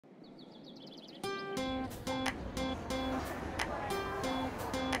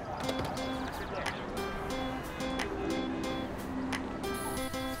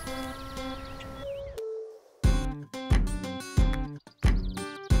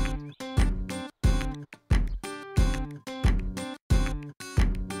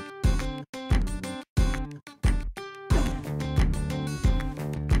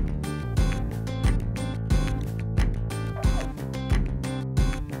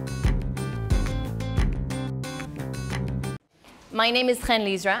My name is Chen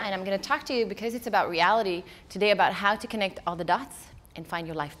Lizra, and I'm going to talk to you because it's about reality today, about how to connect all the dots and find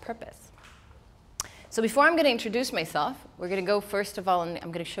your life purpose. So before I'm going to introduce myself, we're going to go first of all, and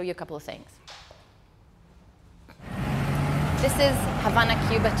I'm going to show you a couple of things. This is Havana,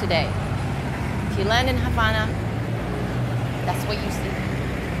 Cuba today. If you land in Havana, that's what you see.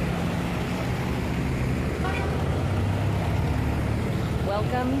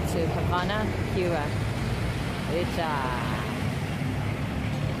 Welcome to Havana, Cuba.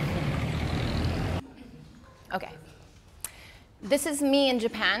 Okay. This is me in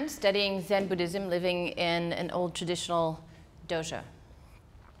Japan studying Zen Buddhism, living in an old traditional dojo.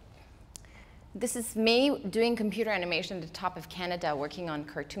 This is me doing computer animation at the top of Canada, working on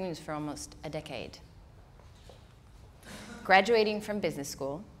cartoons for almost a decade. Graduating from business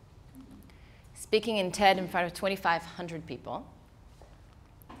school, speaking in TED in front of 2,500 people.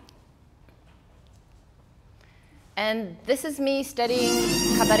 And this is me studying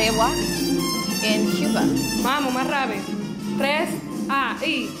cabaret walk in Cuba. Vamos, más rápido. 3,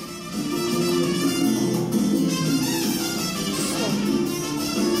 ahí.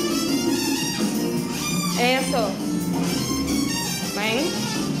 Eso. Ven.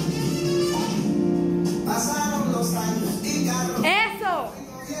 Pasaron los años y Carlos. Eso.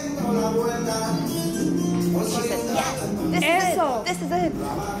 La vuelta. She says, yes, this is it.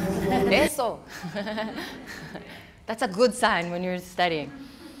 Eso. That's a good sign when you're studying.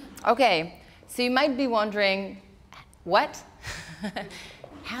 Okay, so you might be wondering, what?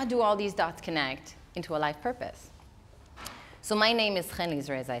 How do all these dots connect into a life purpose? So my name is Chen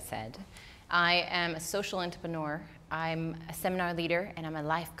Lizra, as I said. I am a social entrepreneur. I'm a seminar leader, and I'm a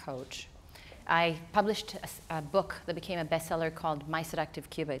life coach. I published a book that became a bestseller called My Seductive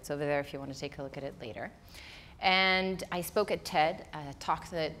Cuba. It's over there if you want to take a look at it later. And I spoke at TED, a talk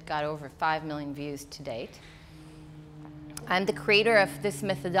that got over 5 million views to date. I'm the creator of this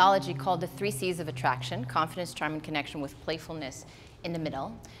methodology called the 3 C's of attraction: confidence, charm, and connection, with playfulness in the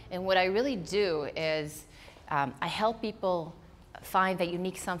middle. And what I really do is I help people find that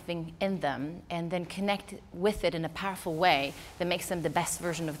unique something in them and then connect with it in a powerful way that makes them the best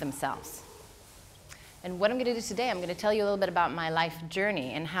version of themselves. And what I'm going to do today, I'm going to tell you a little bit about my life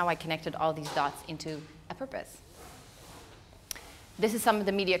journey and how I connected all these dots into a purpose. This is some of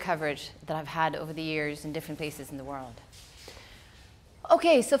the media coverage that I've had over the years in different places in the world.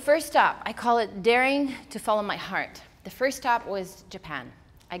 Okay, so first stop, I call it daring to follow my heart. The first stop was Japan.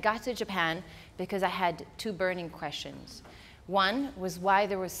 I got to Japan because I had 2 burning questions. One was why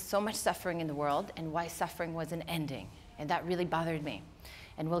there was so much suffering in the world and why suffering wasn't ending. And that really bothered me.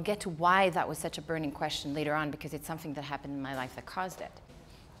 And we'll get to why that was such a burning question later on, because it's something that happened in my life that caused it.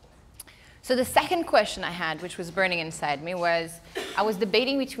 So the second question I had, which was burning inside me, was I was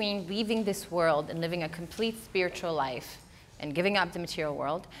debating between leaving this world and living a complete spiritual life and giving up the material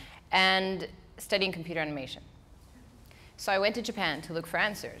world and studying computer animation. So I went to Japan to look for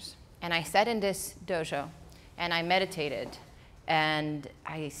answers. And I sat in this dojo and I meditated. And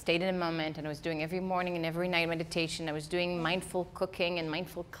I stayed in a moment, and I was doing every morning and every night meditation. I was doing mindful cooking and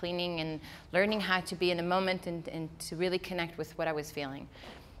mindful cleaning and learning how to be in a moment and to really connect with what I was feeling.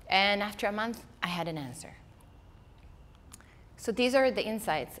 And after a month, I had an answer. So these are the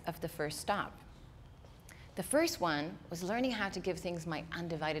insights of the first stop. The first one was learning how to give things my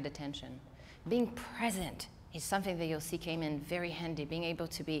undivided attention. Being present is something that you'll see came in very handy, being able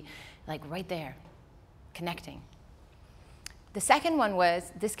to be like right there, connecting. The second one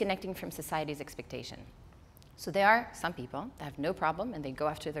was disconnecting from society's expectation. So there are some people that have no problem and they go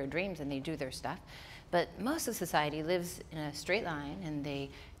after their dreams and they do their stuff. But most of society lives in a straight line and they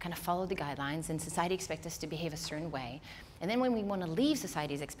kind of follow the guidelines, and society expects us to behave a certain way. And then when we want to leave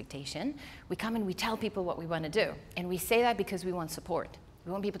society's expectation, we come and we tell people what we want to do. And we say that because we want support.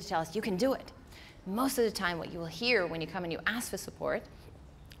 We want people to tell us, you can do it. Most of the time what you will hear when you come and you ask for support,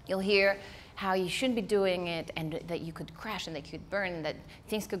 you'll hear how you shouldn't be doing it, and that you could crash and that you could burn and that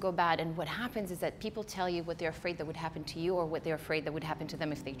things could go bad. And what happens is that people tell you what they're afraid that would happen to you or what they're afraid that would happen to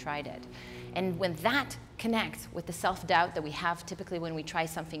them if they tried it. And when that connects with the self-doubt that we have typically when we try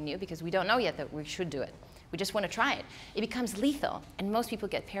something new, because we don't know yet that we should do it, we just want to try it, it becomes lethal, and most people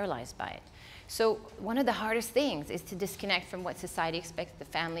get paralyzed by it. So one of the hardest things is to disconnect from what society expects, the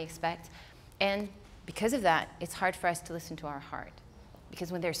family expects, and because of that, it's hard for us to listen to our heart. Because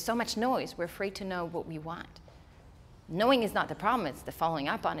when there's so much noise, we're afraid to know what we want. Knowing is not the problem, it's the following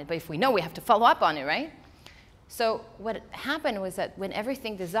up on it. But if we know, we have to follow up on it, right? So what happened was that when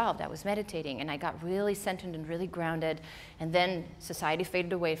everything dissolved, I was meditating, and I got really centered and really grounded. And then society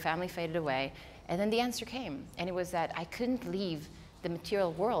faded away, family faded away. And then the answer came. And it was that I couldn't leave the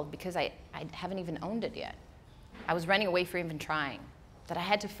material world because I haven't even owned it yet. I was running away from even trying, that I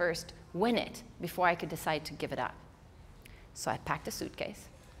had to first win it before I could decide to give it up. So I packed a suitcase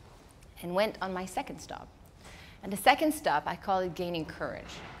and went on my second stop. And the second stop, I call it gaining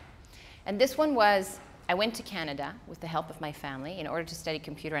courage. And this one was, I went to Canada with the help of my family in order to study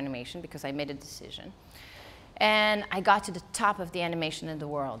computer animation because I made a decision. And I got to the top of the animation in the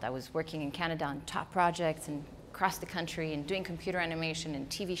world. I was working in Canada on top projects and across the country and doing computer animation and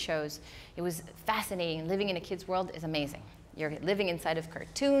TV shows. It was fascinating. Living in a kid's world is amazing. You're living inside of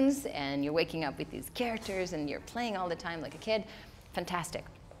cartoons and you're waking up with these characters and you're playing all the time like a kid. Fantastic.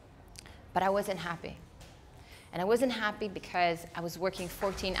 But I wasn't happy. And I wasn't happy because I was working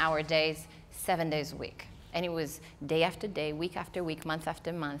 14-hour days, 7 days a week. And it was day after day, week after week, month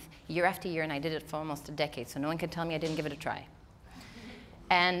after month, year after year, and I did it for almost a decade, so no one can tell me I didn't give it a try.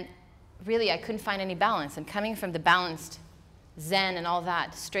 And really, I couldn't find any balance. And coming from the balanced Zen and all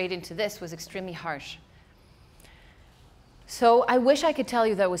that straight into this was extremely harsh. So I wish I could tell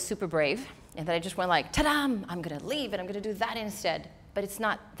you that I was super brave and that I just went like, ta-dam, I'm going to leave and I'm going to do that instead. But it's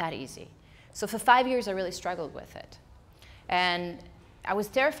not that easy. So for 5 years, I really struggled with it. And I was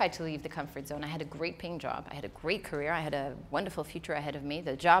terrified to leave the comfort zone. I had a great paying job. I had a great career. I had a wonderful future ahead of me.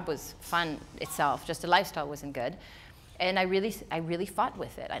 The job was fun itself, just the lifestyle wasn't good. And I really fought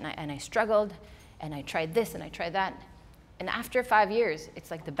with it. And I struggled, and I tried this, and I tried that. And after 5 years,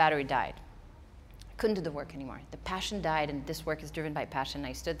 it's like the battery died. I couldn't do the work anymore. The passion died, and this work is driven by passion.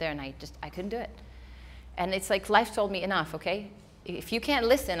 I stood there, and I couldn't do it. And it's like life told me, enough, okay? If you can't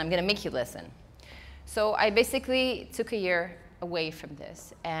listen, I'm going to make you listen. So I basically took a year away from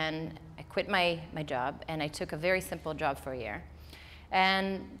this, and I quit my job, and I took a very simple job for a year,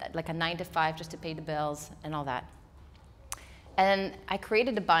 and like a 9 to 5 just to pay the bills and all that. And I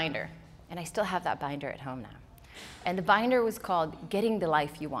created a binder, and I still have that binder at home now. And the binder was called Getting the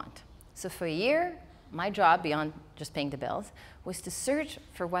Life You Want. So for a year, my job, beyond just paying the bills, was to search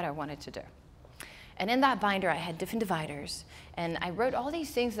for what I wanted to do. And in that binder, I had different dividers, and I wrote all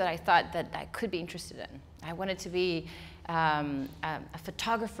these things that I thought that I could be interested in. I wanted to be a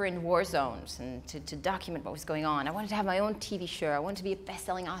photographer in war zones and to document what was going on. I wanted to have my own TV show. I wanted to be a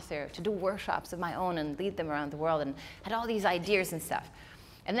best-selling author, to do workshops of my own and lead them around the world, and had all these ideas and stuff.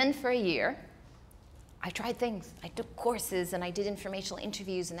 And then for a year, I tried things. I took courses, and I did informational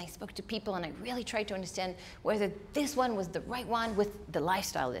interviews, and I spoke to people, and I really tried to understand whether this one was the right one with the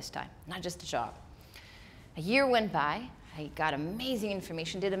lifestyle this time, not just the job. A year went by. I got amazing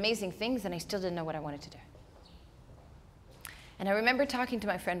information, did amazing things, and I still didn't know what I wanted to do. And I remember talking to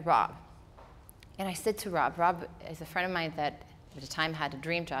my friend Rob, and I said to Rob is a friend of mine that at the time had a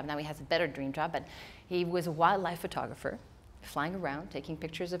dream job. Now he has a better dream job, but he was a wildlife photographer, flying around, taking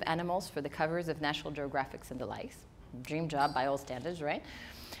pictures of animals for the covers of National Geographics and the likes. Dream job by all standards, right?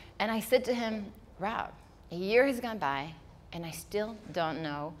 And I said to him, Rob, a year has gone by, and I still don't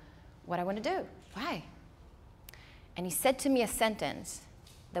know what I want to do. Why? And he said to me a sentence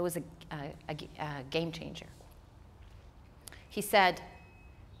that was a game changer. He said,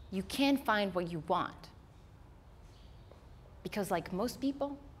 you can't find what you want because, like most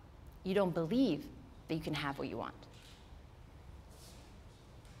people, you don't believe that you can have what you want.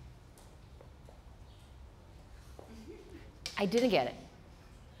 I didn't get it.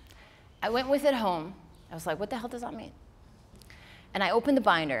 I went with it home. I was like, what the hell does that mean? And I opened the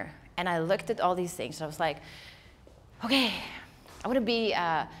binder, and I looked at all these things. And I was like, okay, I want to be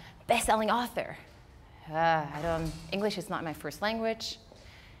a best-selling author. English is not my first language.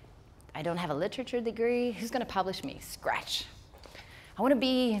 I don't have a literature degree. Who's going to publish me? Scratch. I want to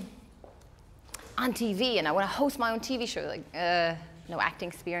be on TV, and I want to host my own TV show. Like, no acting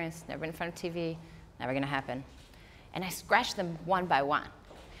experience, never in front of TV, never going to happen. And I scratched them one by one.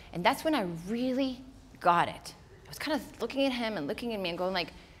 And that's when I really got it. I was kind of looking at him and looking at me and going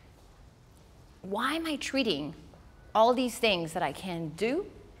like, why am I treating all these things that I can do,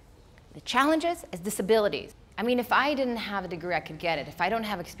 the challenges, as disabilities? I mean, if I didn't have a degree, I could get it. If I don't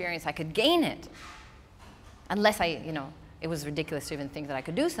have experience, I could gain it. Unless it was ridiculous to even think that I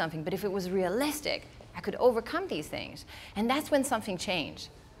could do something, but if it was realistic, I could overcome these things. And that's when something changed.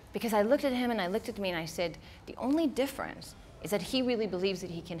 Because I looked at him and I looked at me and I said, the only difference is that he really believes that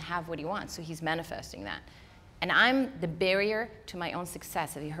he can have what he wants, so he's manifesting that. And I'm the barrier to my own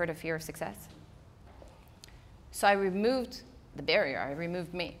success. Have you heard of fear of success? So I removed the barrier, I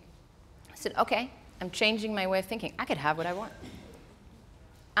removed me. I said, okay, I'm changing my way of thinking. I could have what I want.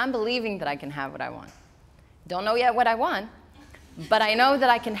 I'm believing that I can have what I want. Don't know yet what I want, but I know that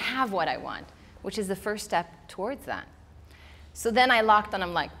I can have what I want, which is the first step towards that. So then I locked on,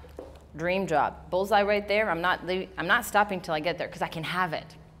 I'm like, dream job, bullseye right there. I'm not stopping till I get there because I can have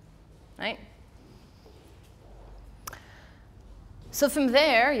it, right? So from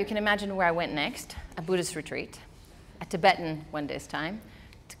there, you can imagine where I went next, a Buddhist retreat, a Tibetan one this time,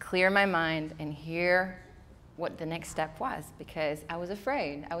 to clear my mind and hear what the next step was, because I was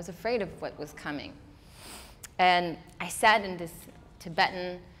afraid. I was afraid of what was coming. And I sat in this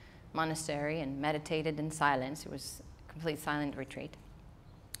Tibetan monastery and meditated in silence. It was a complete silent retreat.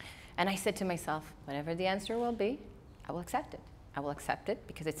 And I said to myself, whatever the answer will be, I will accept it. I will accept it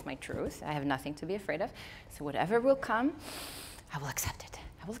because it's my truth. I have nothing to be afraid of. So whatever will come, I will accept it.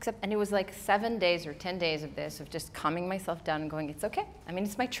 I will accept. And it was like 7 days or 10 days of this, of just calming myself down and going, it's okay. I mean,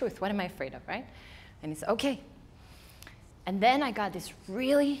 it's my truth. What am I afraid of, right? And it's okay. And then I got this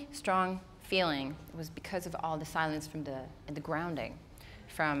really strong feeling. It was because of all the silence from the grounding,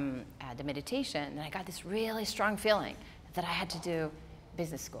 from the meditation. And I got this really strong feeling that I had to do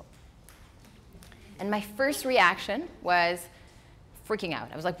business school. And my first reaction was freaking out.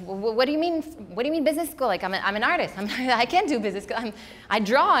 I was like, what do you mean? What do you mean business school? Like, I'm an artist. I can't do business school. I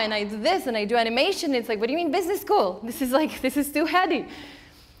draw and I do this and I do animation. It's like, what do you mean business school? This is too heady.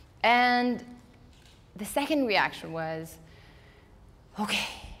 And the second reaction was, okay,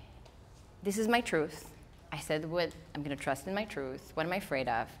 this is my truth. I said, I'm going to trust in my truth. What am I afraid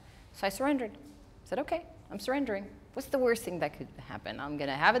of? So I surrendered. I said, okay, I'm surrendering. What's the worst thing that could happen? I'm going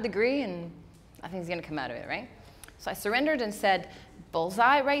to have a degree and nothing's going to come out of it, right? So I surrendered and said,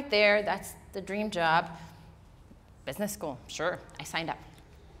 bullseye right there. That's the dream job. Business school, sure. I signed up.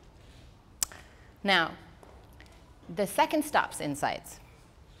 Now, the second stop's insights.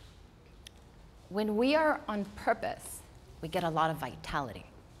 When we are on purpose, we get a lot of vitality.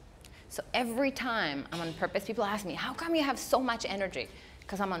 So every time I'm on purpose, people ask me, how come you have so much energy?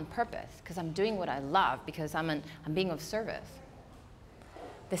 Because I'm on purpose, because I'm doing what I love, because I'm being of service.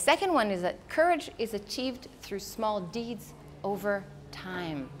 The second one is that courage is achieved through small deeds over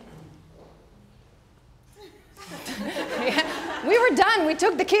time. Yeah, we were done. We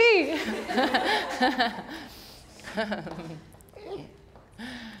took the key.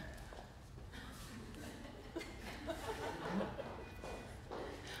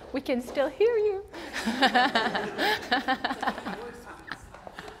 We can still hear you.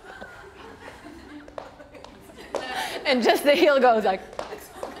 And just the heel goes like,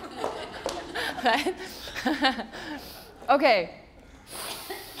 right? Okay.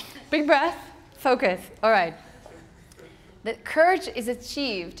 Big breath, focus. All right. The courage is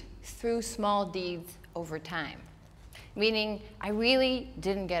achieved through small deeds over time. Meaning, I really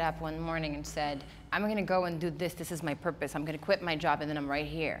didn't get up one morning and said, I'm going to go and do this. This is my purpose. I'm going to quit my job, and then I'm right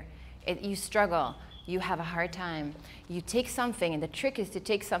here. You struggle. You have a hard time. You take something, and the trick is to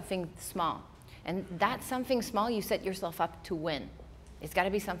take something small. And that something small, you set yourself up to win. It's got to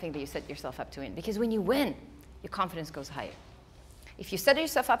be something that you set yourself up to win. Because when you win, your confidence goes higher. If you set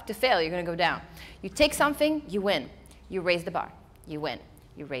yourself up to fail, you're going to go down. You take something, you win. You raise the bar, you win.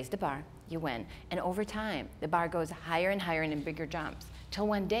 You raise the bar, you win. And over time, the bar goes higher and higher and in bigger jumps. Till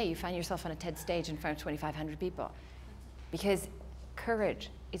one day, you find yourself on a TED stage in front of 2,500 people. Because courage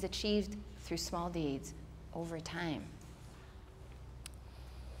is achieved through small deeds over time.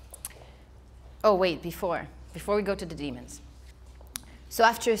 Oh, wait, before we go to the demons. So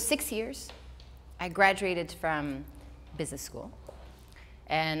after 6 years, I graduated from business school.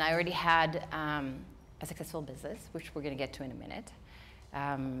 And I already had a successful business, which we're going to get to in a minute.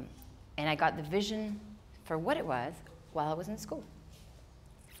 And I got the vision for what it was while I was in school.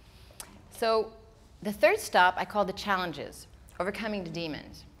 So the third stop I call the challenges, overcoming the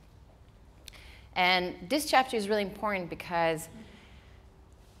demons. And this chapter is really important because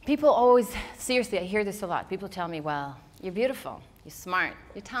people always, seriously, I hear this a lot. People tell me, well, you're beautiful, you're smart,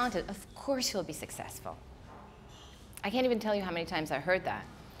 you're talented. Of course you'll be successful. I can't even tell you how many times I heard that.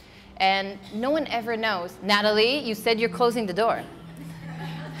 And no one ever knows. Natalie, you said you're closing the door.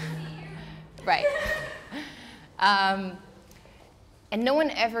 Right. And no one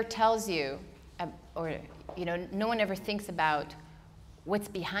ever tells you, or no one ever thinks about what's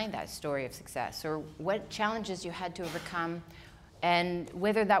behind that story of success, or what challenges you had to overcome, and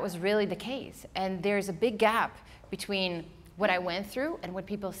whether that was really the case. And there's a big gap between what I went through and what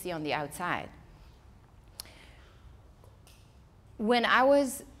people see on the outside. When I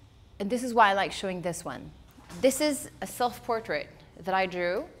was, and this is why I like showing this one. This is a self-portrait that I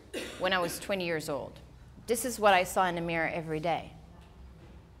drew when I was 20 years old. This is what I saw in the mirror every day.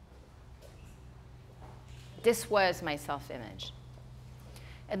 This was my self-image.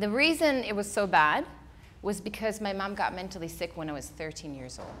 And the reason it was so bad was because my mom got mentally sick when I was 13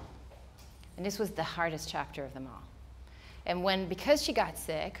 years old. And this was the hardest chapter of them all. And because she got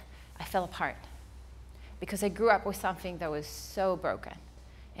sick, I fell apart. Because I grew up with something that was so broken.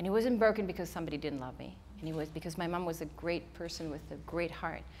 And it wasn't broken because somebody didn't love me. And it was because my mom was a great person with a great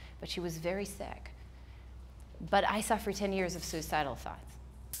heart, but she was very sick. But I suffered 10 years of suicidal thoughts.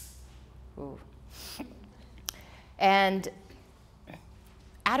 Ooh. And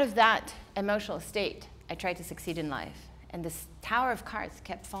out of that emotional state, I tried to succeed in life. And this tower of cards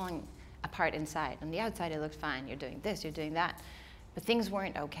kept falling apart inside. On the outside, it looked fine. You're doing this, you're doing that. But things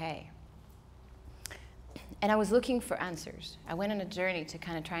weren't okay. And I was looking for answers. I went on a journey to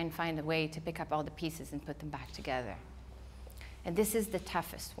kind of try and find a way to pick up all the pieces and put them back together. And this is the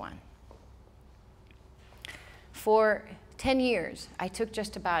toughest one. For 10 years, I took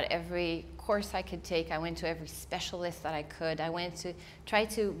just about every course I could take. I went to every specialist that I could. I went to try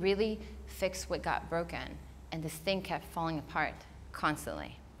to really fix what got broken. And this thing kept falling apart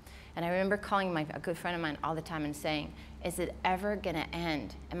constantly. And I remember calling a good friend of mine all the time and saying, is it ever going to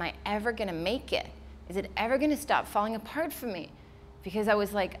end? Am I ever going to make it? Is it ever going to stop falling apart for me? Because I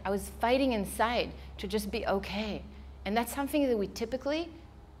was fighting inside to just be okay. And that's something that we typically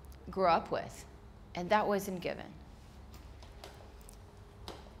grow up with. And that wasn't given.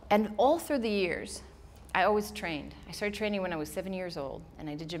 And all through the years, I always trained. I started training when I was 7 years old, and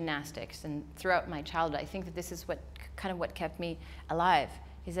I did gymnastics. And throughout my childhood, I think that this is what kept me alive,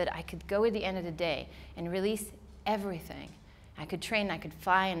 is that I could go at the end of the day and release everything. I could train, I could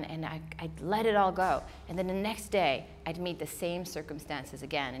fly, and I'd let it all go. And then the next day, I'd meet the same circumstances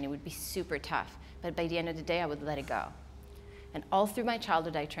again, and it would be super tough. But by the end of the day, I would let it go. And all through my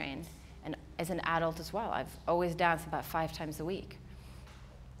childhood, I trained. And as an adult as well, I've always danced about 5 times a week.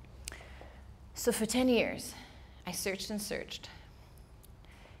 So for 10 years, I searched and searched.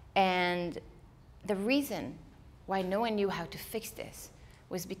 And the reason why no one knew how to fix this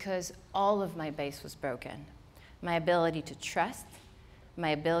was because all of my base was broken. My ability to trust, my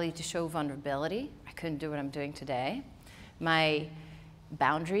ability to show vulnerability. I couldn't do what I'm doing today. My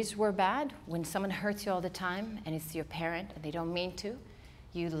boundaries were bad. When someone hurts you all the time, and it's your parent, and they don't mean to,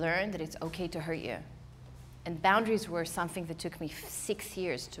 you learn that it's okay to hurt you. And boundaries were something that took me 6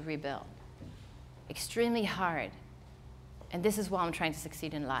 years to rebuild. Extremely hard. And this is why I'm trying to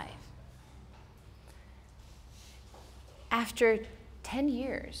succeed in life. After 10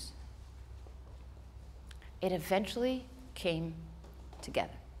 years, it eventually came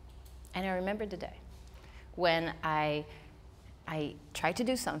together. And I remember the day when I tried to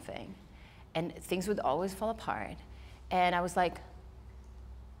do something, and things would always fall apart. And I was like,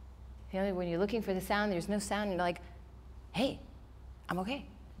 you know, when you're looking for the sound, there's no sound, and you're like, hey, I'm okay.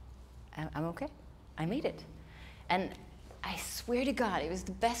 I'm okay. I made it. And I swear to God, it was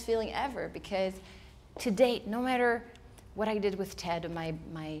the best feeling ever, because to date, no matter what I did with TED or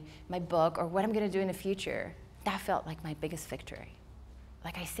my book or what I'm going to do in the future, that felt like my biggest victory.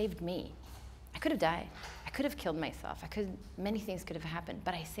 Like I saved me. I could have died. I could have killed myself. Many things could have happened,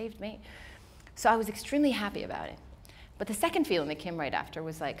 but I saved me. So I was extremely happy about it. But the second feeling that came right after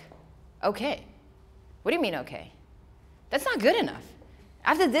was like, okay. What do you mean okay? That's not good enough.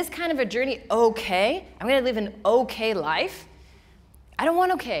 After this kind of a journey, okay, I'm going to live an okay life. I don't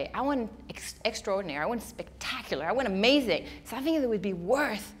want okay. I want extraordinary. I want spectacular. I want amazing. Something that would be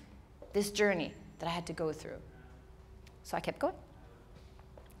worth this journey that I had to go through. So I kept going.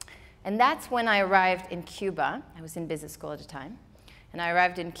 And that's when I arrived in Cuba. I was in business school at the time. And I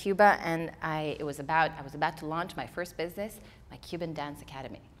arrived in Cuba, and I was about to launch my first business, my Cuban Dance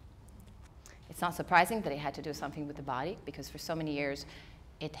Academy. It's not surprising that I had to do something with the body, because for so many years,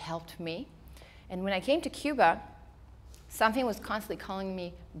 it helped me. And when I came to Cuba, something was constantly calling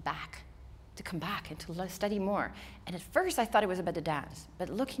me back, to come back and to study more. And at first, I thought it was about the dance. But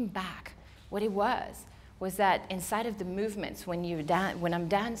looking back, what it was that inside of the movements, when I'm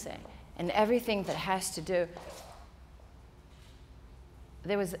dancing, and everything that has to do,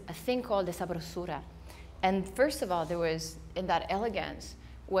 there was a thing called the sabrosura. And first of all, there was, in that elegance,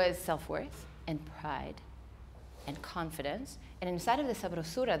 was self-worth and pride and confidence. And inside of the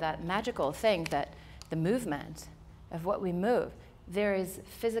sabrosura, that magical thing, that the movement of what we move, there is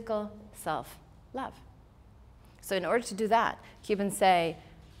physical self-love. So in order to do that, Cubans say,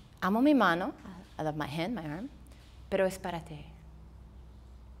 amo mi mano, I love my hand, my arm, pero es para ti.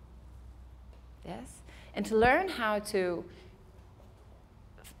 Yes? And to learn how to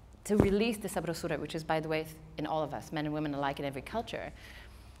release the sabrosura, which is, by the way, in all of us, men and women alike in every culture,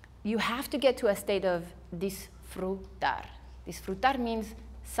 you have to get to a state of disfrutar. Disfrutar means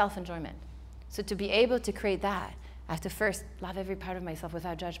self-enjoyment. So to be able to create that, I have to first love every part of myself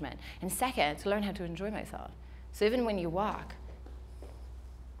without judgment. And second, to learn how to enjoy myself. So even when you walk,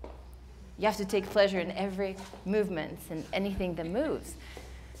 you have to take pleasure in every movement and anything that moves.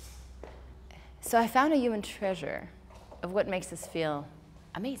 So I found a human treasure of what makes us feel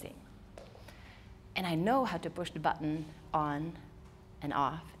amazing. And I know how to push the button on and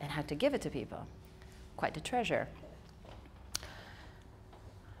off and how to give it to people. Quite a treasure.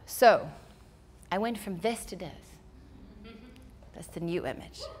 So I went from this to this. That's the new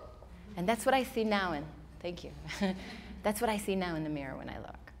image. And that's what I see now in, thank you. That's what I see now in the mirror when I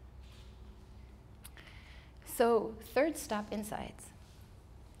look. So third stop, insights.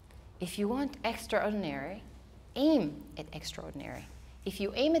 If you want extraordinary, aim at extraordinary. If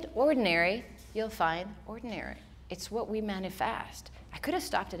you aim at ordinary, you'll find ordinary. It's what we manifest. I could have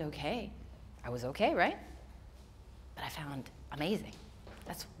stopped at okay. I was okay, right? But I found amazing.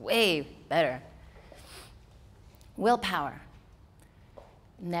 That's way better. Willpower.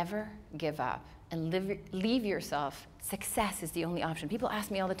 Never give up and leave yourself. Success is the only option. People ask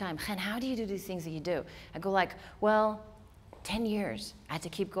me all the time, Chen, how do you do these things that you do? I go like, well, 10 years. I had to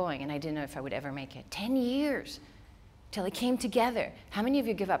keep going, and I didn't know if I would ever make it. 10 years till it came together. How many of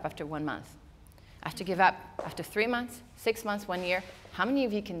you give up after 1 month? After give up after 3 months, 6 months, 1 year? How many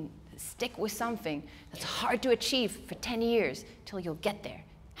of you can stick with something that's hard to achieve for 10 years till you'll get there?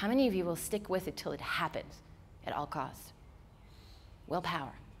 How many of you will stick with it till it happens at all costs?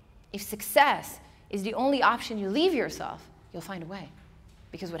 Willpower. If success is the only option you leave yourself, you'll find a way.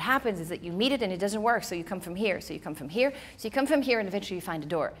 Because what happens is that you meet it and it doesn't work, so you come from here, so you come from here, so you come from here, and eventually you find a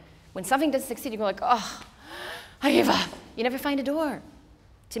door. When something doesn't succeed, you go like, oh, I give up. You never find a door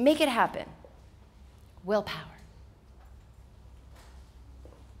to make it happen. Willpower.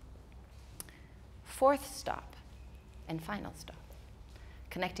 Fourth stop and final stop,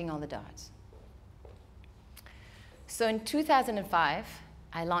 connecting all the dots. So in 2005,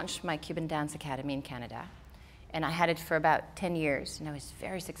 I launched my Cuban Dance Academy in Canada, and I had it for about 10 years, and I was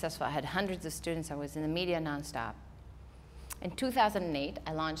very successful. I had hundreds of students. I was in the media nonstop. In 2008,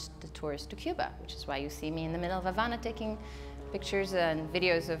 I launched the tours to Cuba, which is why you see me in the middle of Havana taking pictures and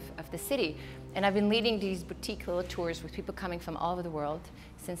videos of the city. And I've been leading these boutique little tours with people coming from all over the world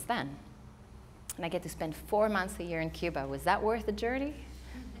since then. And I get to spend 4 months a year in Cuba. Was that worth the journey?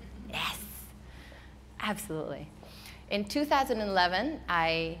 Yes, absolutely. In 2011,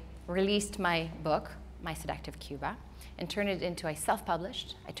 I released my book, My Seductive Cuba, and turned it into, I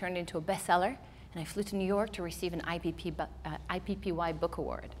self-published, I turned it into a bestseller, and I flew to New York to receive an IPPY Book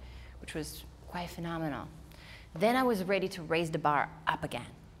Award, which was quite phenomenal. Then I was ready to raise the bar up again.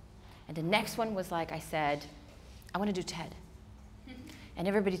 And the next one was like I said, I want to do TED. And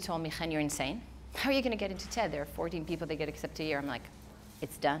everybody told me, Chen, you're insane. How are you going to get into TED? There are 14 people that get accepted a year. I'm like,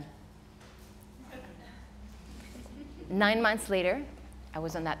 it's done. 9 months later, I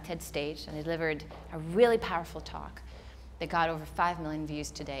was on that TED stage and I delivered a really powerful talk that got over 5 million views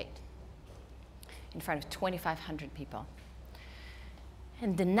to date in front of 2,500 people.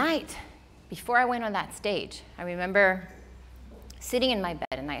 And the night before I went on that stage, I remember sitting in my bed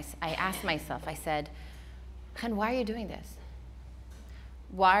and I asked myself, I said, Chen, why are you doing this?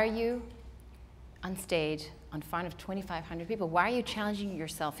 Why are you on stage in front of 2,500 people? Why are you challenging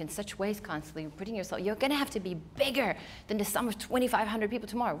yourself in such ways constantly? Putting yourself, you're going to have to be bigger than the sum of 2,500 people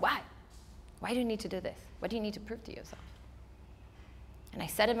tomorrow. Why? Why do you need to do this? What do you need to prove to yourself? And I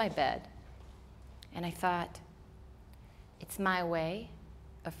sat in my bed and I thought, it's my way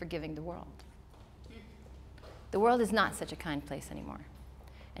of forgiving the world. The world is not such a kind place anymore.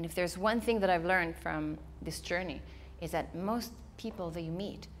 And if there's one thing that I've learned from this journey, is that most people that you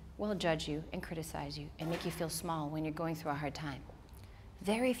meet will judge you and criticize you and make you feel small when you're going through a hard time.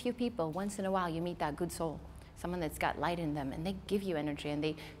 Very few people, once in a while, you meet that good soul, someone that's got light in them, and they give you energy and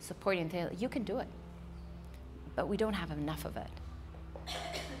they support you and tell you, you can do it. But we don't have enough of it.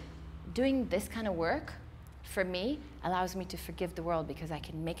 Doing this kind of work, for me, allows me to forgive the world because I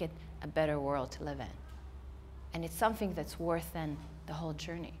can make it a better world to live in. And it's something that's worth then the whole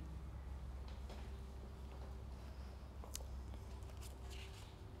journey.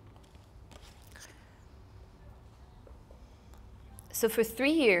 So for 3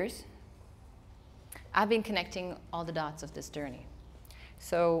 years, I've been connecting all the dots of this journey.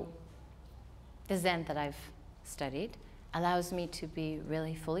 So the Zen that I've studied allows me to be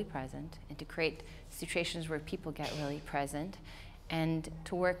really fully present and to create situations where people get really present and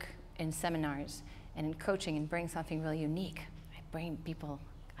to work in seminars and in coaching and bring something really unique. I bring people,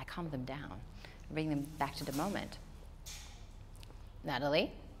 I calm them down, I bring them back to the moment.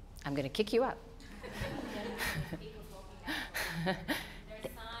 Natalie, I'm going to kick you up. There's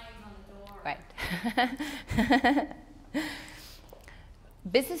signs on the door. Right.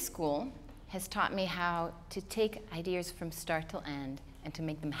 Business school has taught me how to take ideas from start till end and to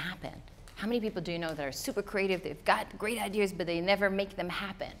make them happen. How many people do you know that are super creative, they've got great ideas, but they never make them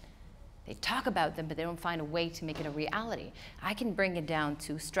happen? They talk about them, but they don't find a way to make it a reality. I can bring it down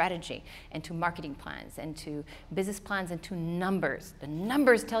to strategy and to marketing plans and to business plans and to numbers. The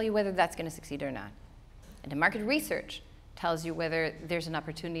numbers tell you whether that's going to succeed or not. And the market research tells you whether there's an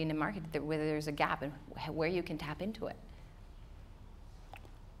opportunity in the market, whether there's a gap, and where you can tap into it.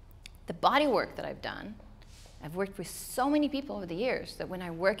 The body work that I've done, I've worked with so many people over the years that when I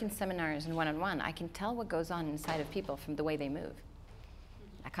work in seminars and one-on-one, I can tell what goes on inside of people from the way they move.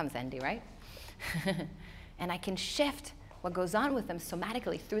 That comes handy, right? And I can shift what goes on with them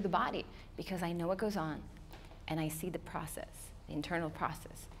somatically through the body because I know what goes on and I see the process, the internal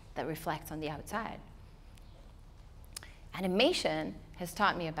process that reflects on the outside. Animation has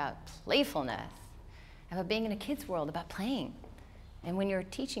taught me about playfulness, about being in a kid's world, about playing. And when you're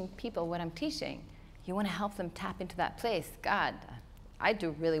teaching people what I'm teaching, you want to help them tap into that place. God, I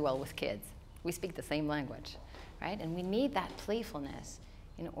do really well with kids. We speak the same language, right? And we need that playfulness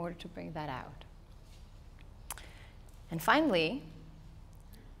in order to bring that out. And finally,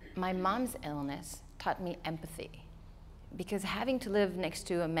 my mom's illness taught me empathy. Because having to live next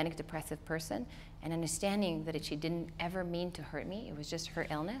to a manic depressive person and understanding that she didn't ever mean to hurt me, it was just her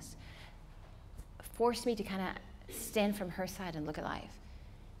illness, forced me to kind of stand from her side and look at life.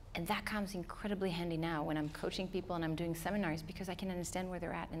 And that comes incredibly handy now when I'm coaching people and I'm doing seminars because I can understand where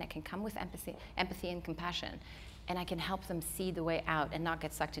they're at and I can come with empathy and compassion. And I can help them see the way out and not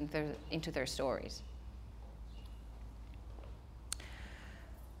get sucked into their stories.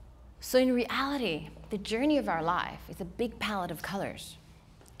 So in reality, the journey of our life is a big palette of colors.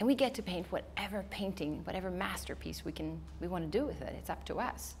 And we get to paint whatever painting, whatever masterpiece we want to do with it. It's up to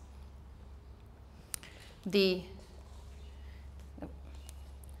us. The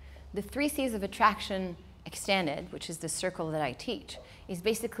 3 C's of attraction extended, which is the circle that I teach, is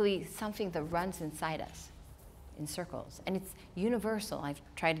basically something that runs inside us in circles. And it's universal. I've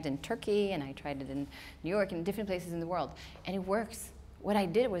tried it in Turkey, and I tried it in New York, and different places in the world. And it works. What I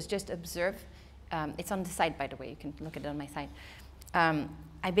did was just observe. It's on the site, by the way. You can look at it on my site.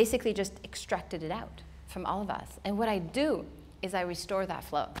 I basically just extracted it out from all of us. And what I do is I restore that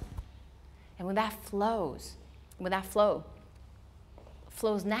flow. And when that flow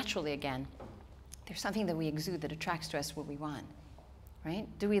flows naturally again, there's something that we exude that attracts to us what we want, right?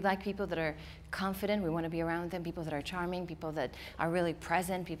 Do we like people that are confident? We want to be around them. People that are charming, people that are really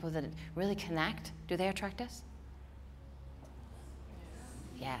present, people that really connect. Do they attract us?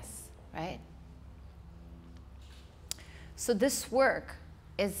 Yes, right? So this work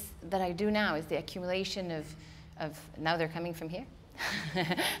that I do now is the accumulation of now they're coming from here?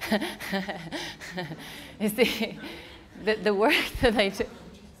 Is the work that I do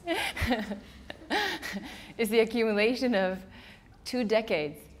is the accumulation of 2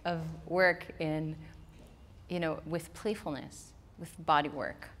 decades of work in, with playfulness, with body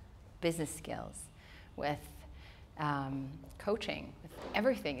work, business skills, with coaching, with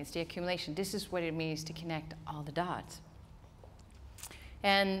everything. It's the accumulation. This is what it means to connect all the dots.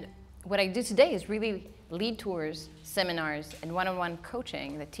 And what I do today is really lead tours, seminars, and one-on-one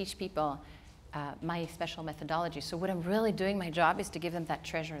coaching that teach people my special methodology. So what I'm really doing, my job is to give them that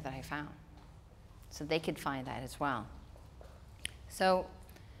treasure that I found so they could find that as well. So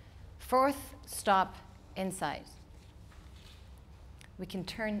 4th stop, insight. We can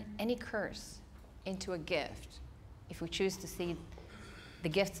turn any curse into a gift if we choose to see the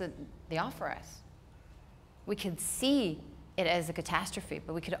gifts that they offer us. We could see it as a catastrophe,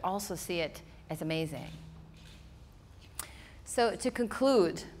 but we could also see it as amazing. So to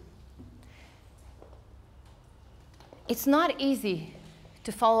conclude, it's not easy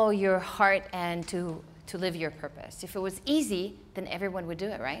to follow your heart and to live your purpose. If it was easy, then everyone would do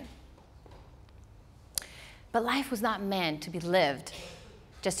it, right? But life was not meant to be lived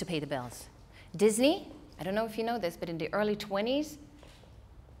just to pay the bills. Disney, I don't know if you know this, but in the early 20s,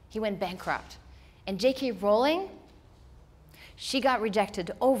 he went bankrupt. And J.K. Rowling, she got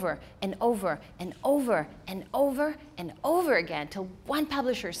rejected over and over and over and over and over again till one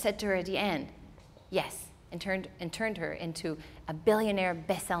publisher said to her at the end, yes, and turned her into a billionaire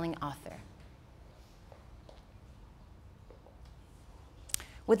best-selling author.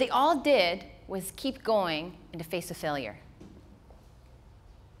 What they all did was keep going in the face of failure.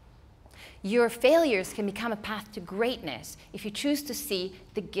 Your failures can become a path to greatness if you choose to see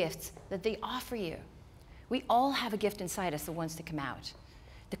the gifts that they offer you. We all have a gift inside us that wants to come out.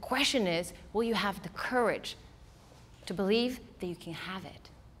 The question is, will you have the courage to believe that you can have it?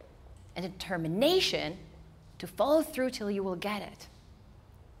 And a determination to follow through till you will get it.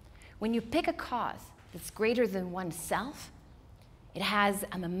 When you pick a cause that's greater than oneself, it has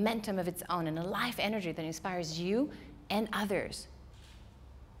a momentum of its own and a life energy that inspires you and others.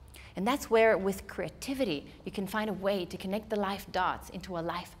 And that's where, with creativity, you can find a way to connect the life dots into a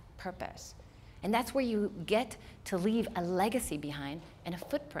life purpose. And that's where you get to leave a legacy behind and a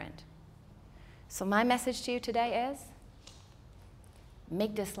footprint. So my message to you today is,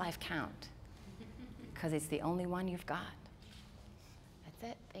 make this life count, because it's the only one you've got.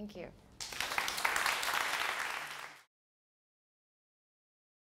 That's it. Thank you.